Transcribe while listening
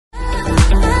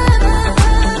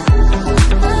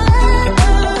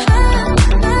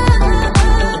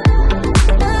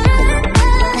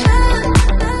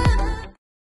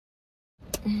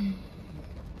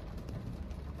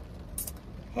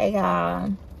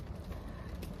y'all,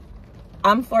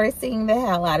 I'm forcing the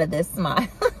hell out of this smile.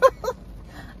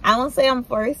 I won't say I'm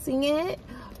forcing it,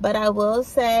 but I will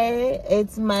say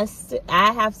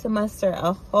I have to muster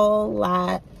a whole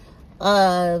lot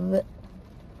of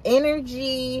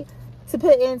energy to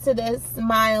put into this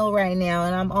smile right now,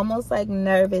 and I'm almost like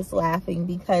nervous laughing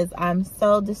because I'm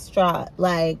so distraught.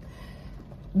 Like,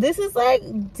 this is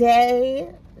like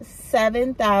day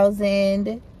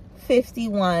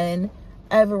 7,051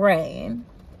 of rain.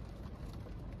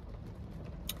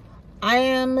 I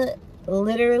am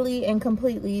literally and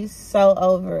completely so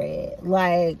over it.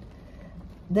 Like,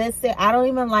 I don't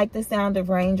even like the sound of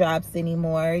raindrops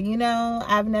anymore. You know,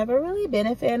 I've never really been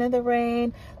a fan of the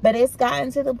rain, but it's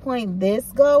gotten to the point this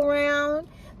go round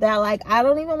that, like, I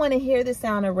don't even want to hear the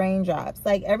sound of raindrops.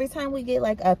 Like, every time we get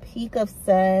like a peak of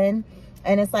sun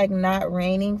and it's like not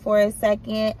raining for a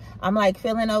second, I'm like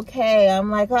feeling okay.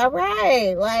 I'm like, all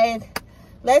right, like,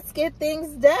 let's get things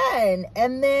done.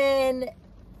 And then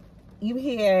you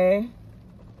hear,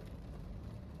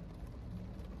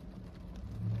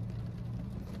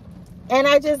 and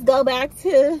I just go back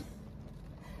to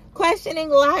questioning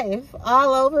life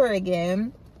all over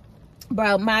again.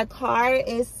 Bro, my car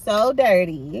is so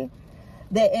dirty.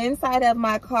 The inside of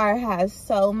my car has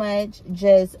so much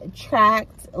just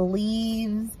tracked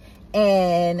leaves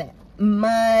and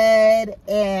mud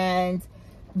and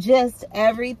just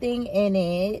everything in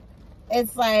it.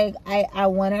 It's like, I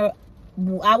want to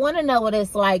know what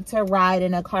it's like to ride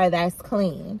in a car that's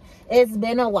clean. It's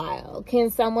been a while.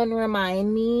 Can someone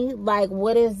remind me, like,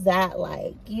 what is that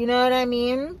like? You know what I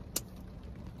mean?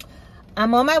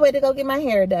 I'm on my way to go get my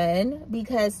hair done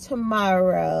because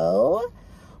tomorrow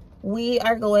we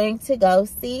are going to go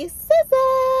see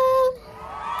SZA.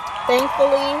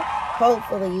 Thankfully,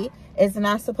 hopefully, it's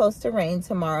not supposed to rain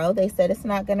tomorrow. They said it's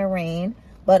not going to rain,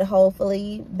 but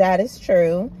hopefully that is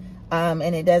true.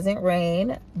 And it doesn't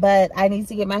rain, but I need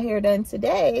to get my hair done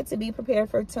today to be prepared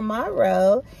for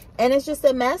tomorrow. And it's just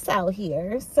a mess out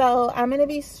here. So I'm going to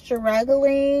be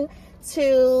struggling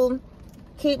to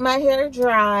keep my hair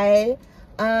dry,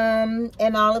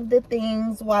 and all of the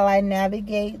things while I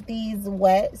navigate these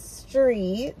wet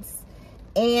streets.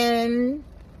 And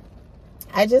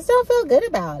I just don't feel good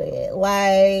about it.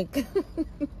 Like,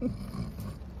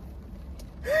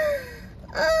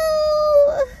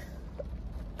 oh,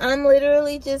 I'm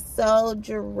literally just so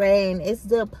drained. It's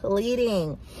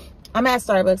depleting. I'm at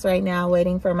Starbucks right now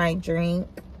waiting for my drink.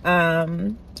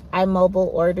 I mobile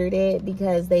ordered it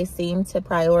because they seem to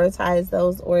prioritize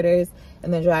those orders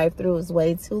and the drive-thru is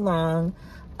way too long.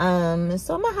 So I'm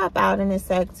gonna hop out in a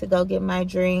sec to go get my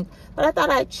drink. But I thought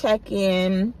I'd check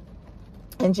in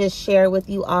and just share with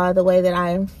you all the way that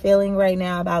I am feeling right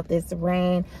now about this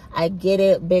rain. I get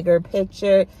it, bigger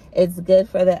picture. It's good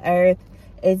for the earth.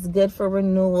 It's good for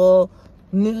renewal,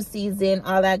 new season,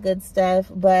 all that good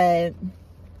stuff. But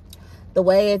the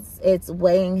way it's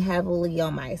weighing heavily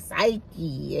on my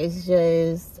psyche, it's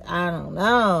just, I don't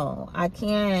know. I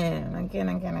can't.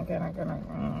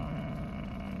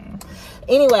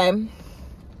 Anyway,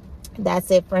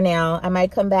 that's it for now. I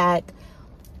might come back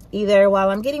either while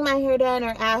I'm getting my hair done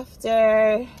or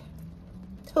after.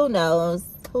 Who knows?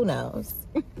 Who knows?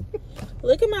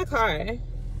 Look at my car.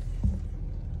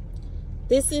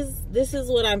 This is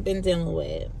what I've been dealing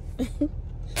with.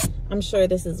 I'm sure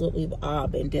this is what we've all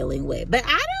been dealing with, but I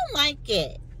don't like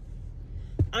it.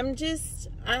 I'm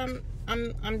done.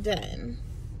 I'm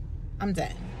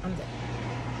done.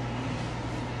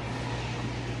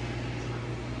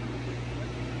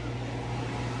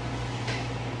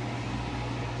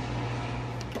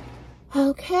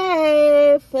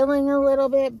 Okay, feeling a little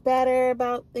bit better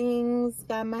about things.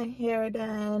 Got my hair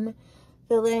done.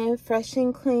 Feeling fresh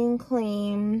and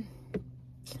clean.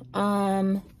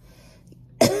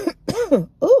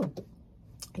 Ooh,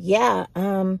 yeah,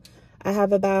 I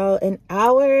have about an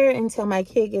hour until my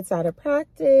kid gets out of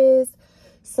practice.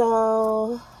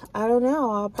 So I don't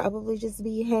know, I'll probably just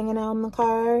be hanging out in the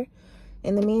car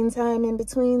in the meantime, in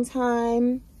between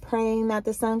time, praying that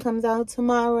the sun comes out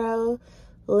tomorrow,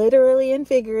 literally and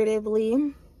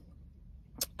figuratively.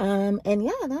 And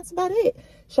yeah, that's about it.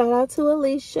 Shout out to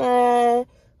Alicia,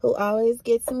 who always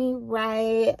gets me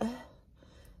right.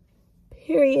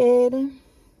 Period.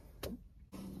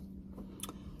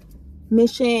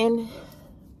 Mission,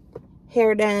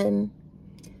 hair done,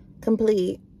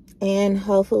 complete, and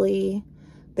hopefully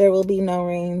there will be no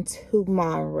rain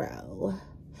tomorrow.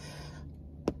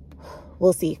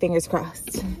 We'll see, fingers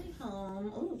crossed.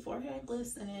 Home. Oh, forehead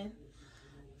glistening.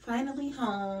 Finally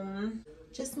home.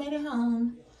 Just made it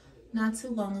home not too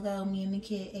long ago. Me and the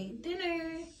kid ate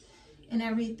dinner and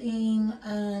everything.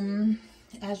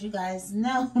 as you guys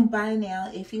know by now,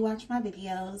 if you watch my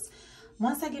videos,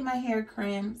 once I get my hair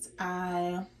crimped,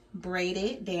 I braid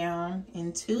it down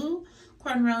in 2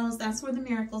 cornrows. That's where the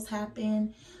miracles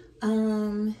happen,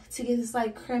 to get this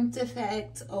like crimped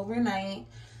effect overnight.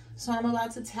 So I'm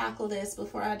about to tackle this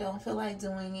before I don't feel like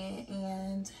doing it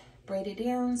and braid it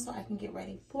down so I can get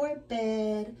ready for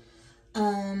bed.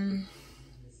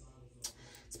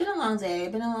 It's been a long day,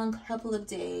 been a long couple of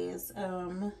days.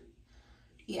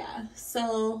 Yeah,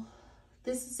 so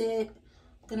this is it.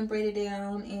 I'm gonna braid it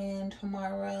down, and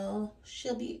tomorrow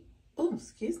she'll be, oh,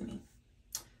 excuse me,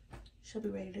 she'll be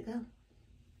ready to go.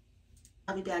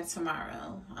 I'll be back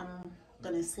tomorrow. I'm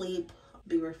gonna sleep,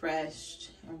 be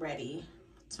refreshed and ready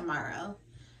tomorrow.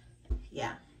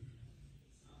 Yeah.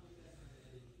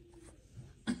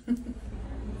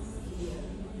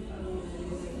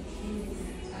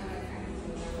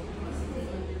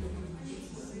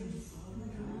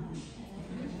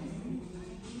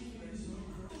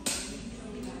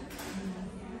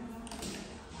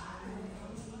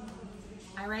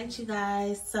 All right, you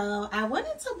guys, so I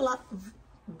wanted to vlog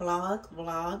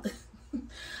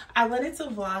I wanted to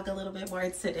vlog a little bit more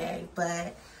today,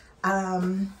 but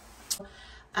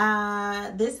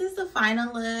this is the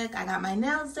final look. I got my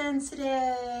nails done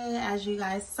today, as you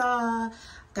guys saw.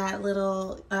 Got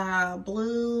little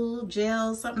blue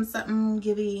gel something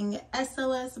giving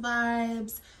SOS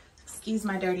vibes. Excuse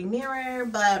my dirty mirror,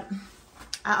 but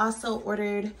I also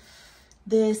ordered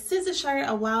this SZA shirt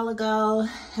a while ago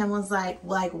and was like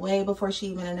way before she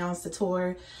even announced the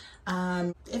tour.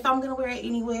 If I'm gonna wear it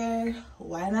anywhere,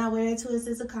 why not wear it to a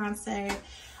SZA concert?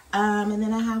 And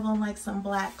then I have on like some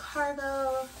black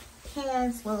cargo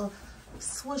pants, well,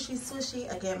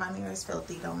 swooshy. Again, my mirror is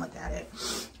filthy, don't look at it.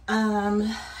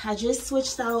 I just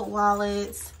switched out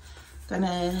wallets.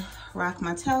 Gonna rock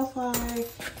my Telfar,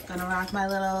 gonna rock my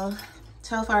little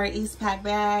Telfar Eastpak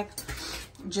bag,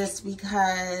 just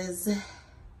because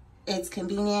it's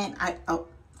convenient.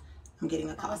 I'm getting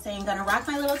a call saying gonna rock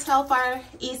my little Telfar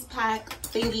Eastpak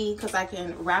thingy because I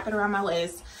can wrap it around my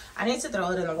waist. I need to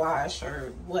throw it in the wash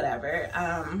or whatever.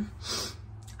 I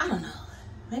don't know.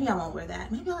 Maybe I won't wear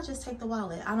that. Maybe I'll just take the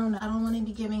wallet. I don't know. I don't want to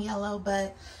be giving yellow,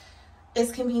 but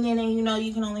it's convenient, and you know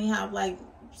you can only have like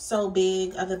so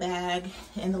big of a bag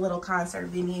in the little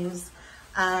concert venues.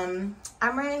 I'm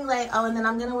wearing like, oh, and then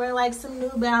I'm gonna wear like some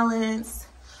New Balance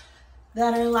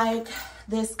that are like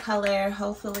this color.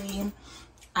 Hopefully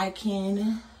I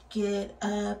can get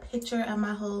a picture of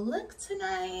my whole look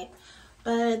tonight,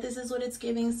 but this is what it's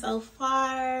giving so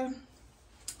far.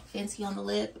 Fancy on the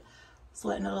lip,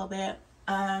 sweating a little bit.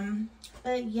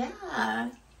 But yeah,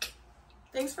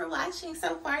 thanks for watching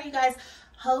so far, you guys.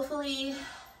 Hopefully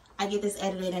I get this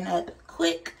edited and up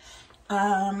quick.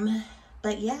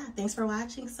 But yeah, thanks for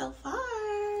watching so far.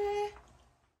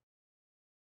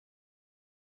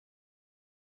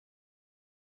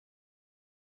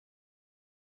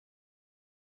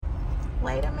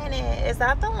 Wait a minute, is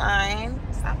that the line?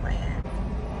 Stop playing.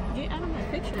 Get out of my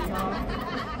picture, y'all.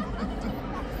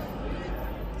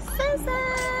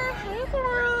 SZA, hey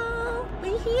girl,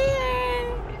 we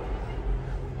here.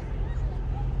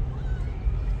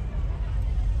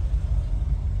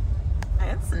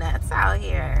 It's nuts out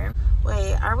here.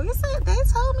 Wait, are we saying they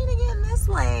told me to get in this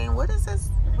lane? What is this?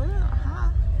 What, huh?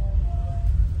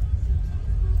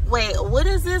 Wait, what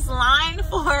is this line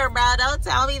for, bro? Don't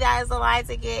tell me that is the line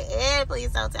to get in. Please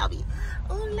don't tell me.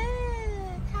 Oh,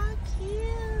 look, how cute.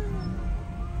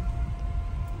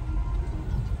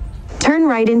 Turn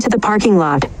right into the parking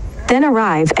lot, then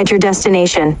arrive at your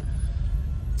destination.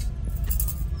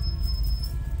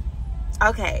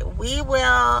 Okay, we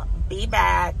will be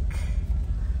back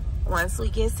once we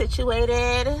get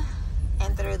situated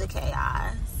and through the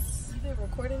chaos. You've been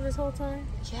recording this whole time?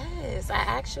 Yes, I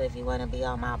asked you if you want to be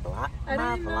on my blog. I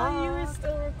didn't know you were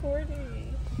still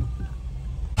recording.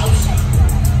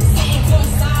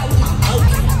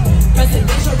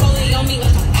 Presidential rolling on me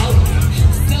like a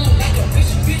feeling like a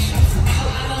rich bitch. I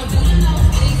don't do no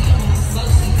things.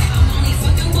 I'm only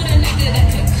fucking with a nigga that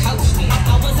can coach me.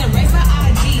 I wasn't raised by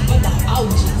IG, but the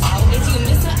OGs. If you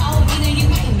miss an OG, then you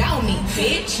ain't know me,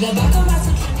 bitch. The back of my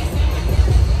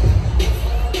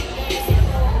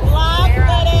Vlog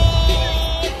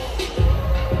footage.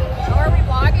 Oh, are we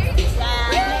vlogging?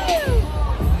 Yeah.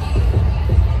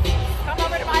 Come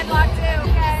over to my vlog too,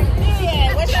 okay?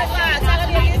 Yeah, what's your vlog? Tell them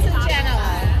your YouTube channel.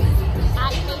 I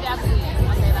need that.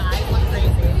 Okay, the eyes look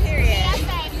crazy. Period.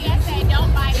 PSA,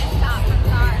 don't buy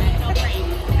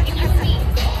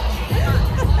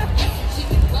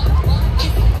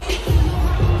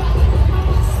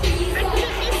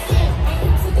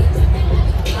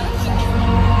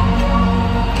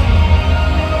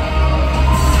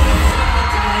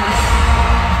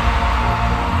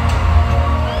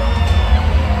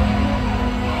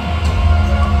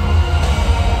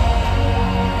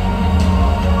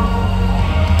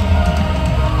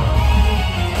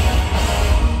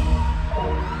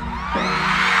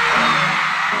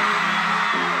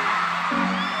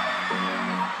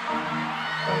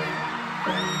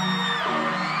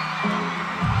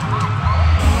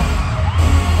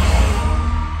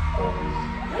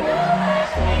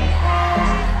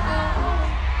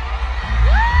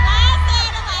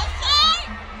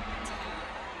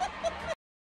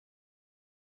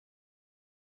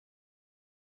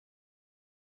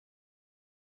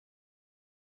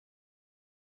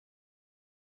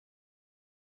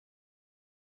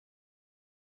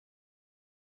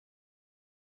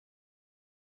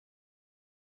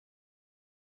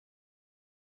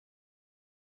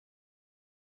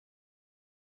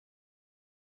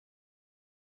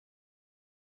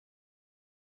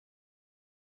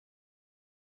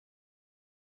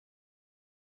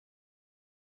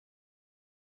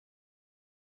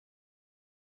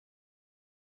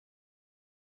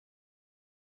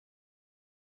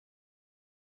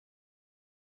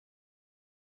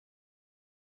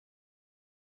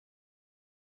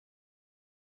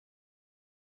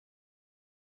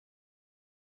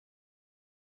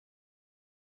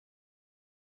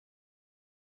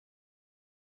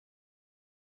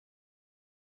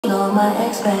on my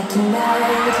ex back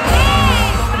tonight.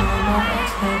 Smoking on my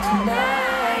ex back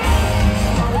tonight.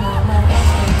 Smoking on my ex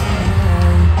back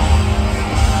tonight.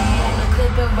 Run the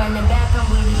clip and run it back, I'm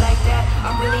really like that.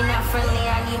 I'm really not friendly,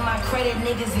 I need my credit,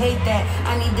 niggas hate that.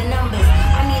 I need the numbers,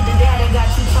 I need the data. Got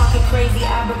you talking crazy,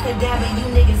 abracadabra, you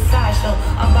niggas sideshow.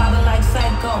 I'm bobbing like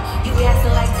psycho, you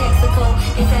gassing like Texaco.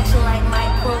 Infection like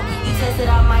micro, you test it,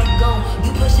 I might go.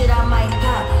 You push it, I might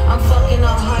pop. I'm fucking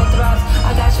on heartthrobs,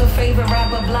 I got your favorite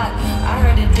rapper blocked. I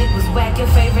heard the dick was whack, your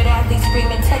favorite athlete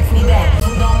screaming, text me back.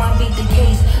 You don't mind beat the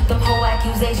case, them whole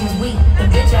accusations weak, the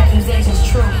bitch accusations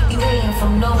true. You hating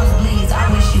from nosebleeds, I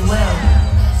wish you well.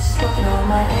 Smoking on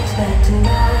my ex back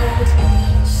tonight.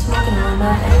 Smoking on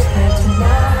my ex back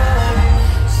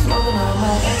tonight. Smoking on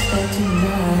my ex back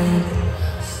tonight.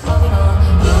 Smoking on.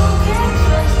 You can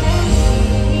trust in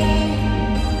me.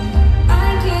 I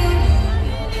can.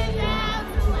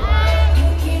 You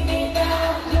keep me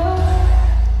down low.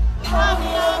 Call me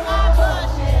on my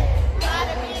bullshit.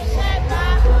 Gotta be shut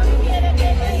by. Get a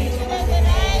bit of each and every day.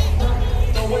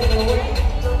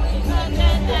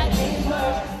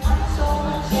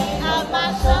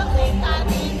 My something I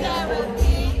need therapy.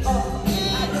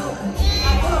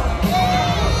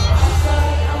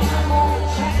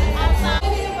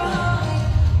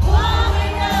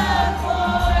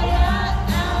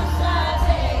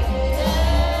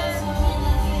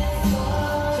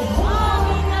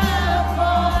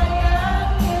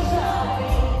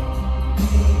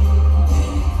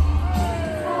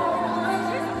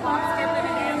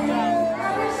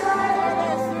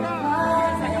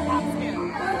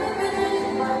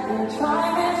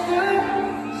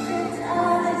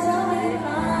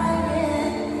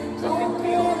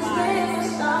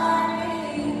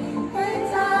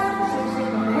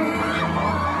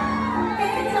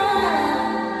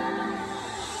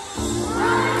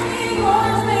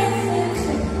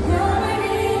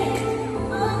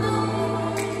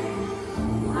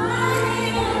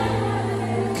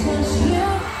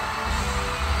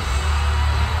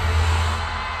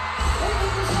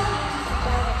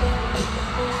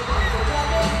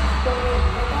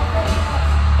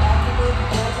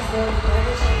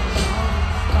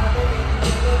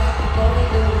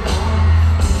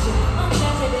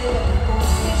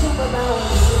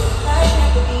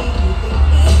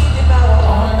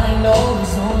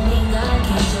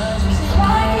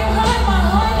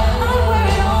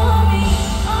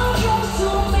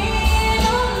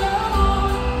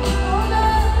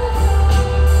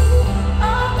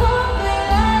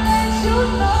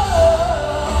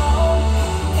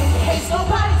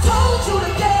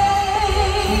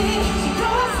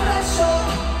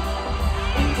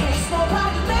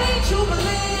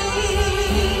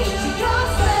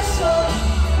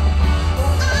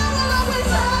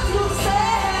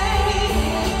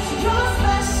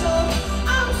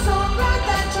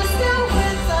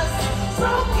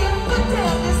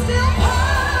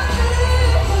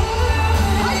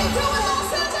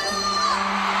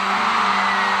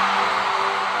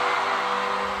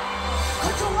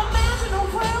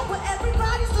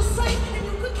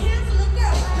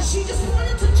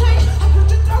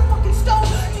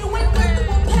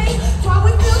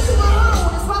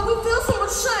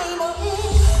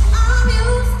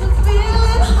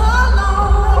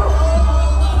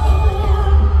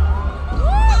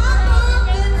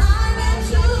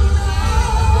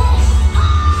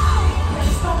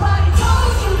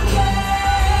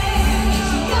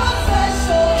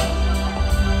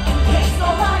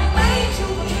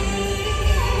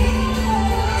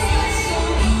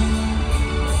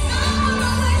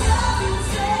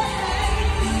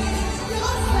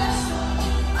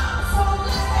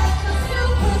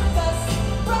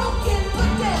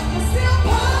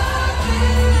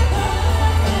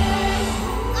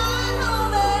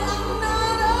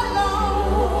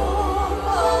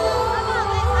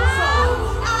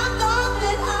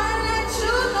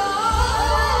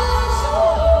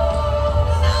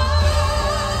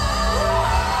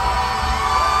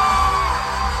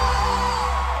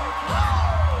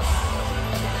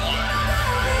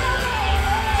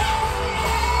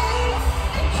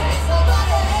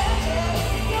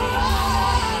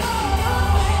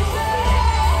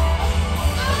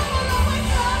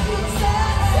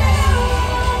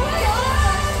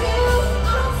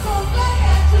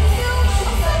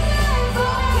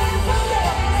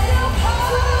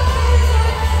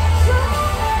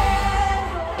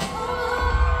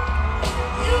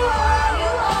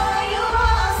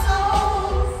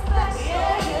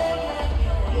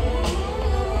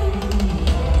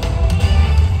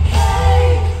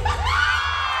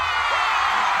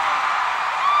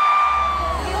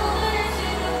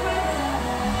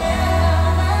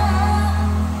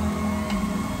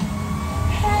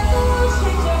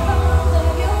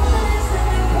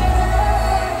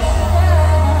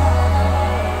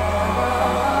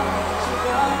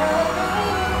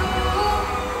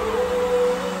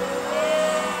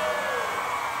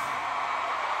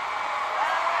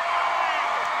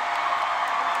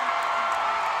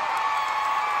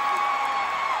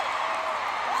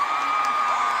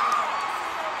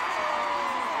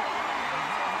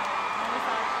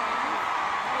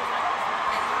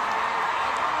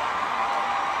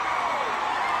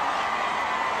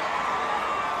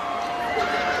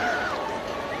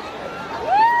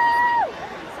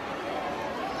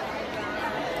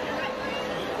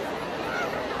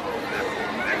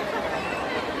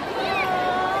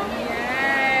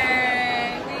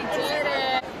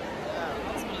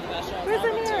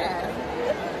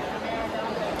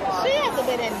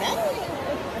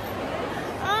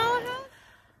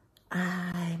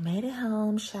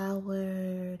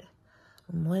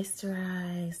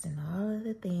 moisturized and all of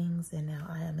the things, and now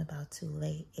I am about to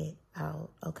lay it out.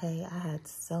 Okay, I had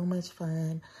so much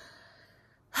fun.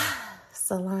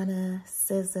 Solana,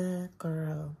 SZA,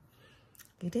 girl,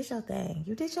 you did your thing.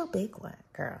 You did your big one,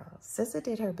 girl. SZA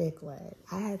did her big one.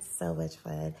 I had so much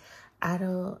fun. I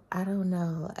don't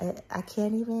know. I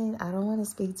can't even, I don't want to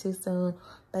speak too soon,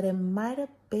 but it might have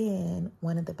been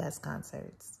one of the best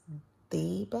concerts.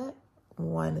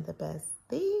 One of the best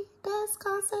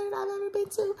concert I've ever been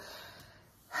to.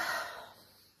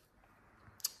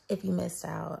 If you missed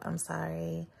out, I'm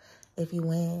sorry. If you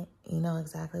went, you know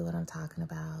exactly what I'm talking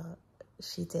about.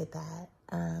 She did that.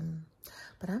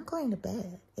 But I'm going to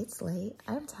bed. It's late.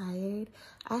 I'm tired.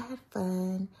 I had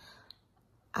fun.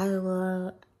 I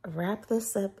will wrap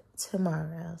this up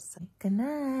tomorrow. So good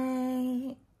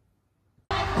night.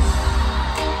 Give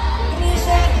me a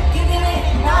shot, give me a leg.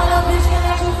 Now I'm bitch, can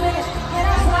I finish?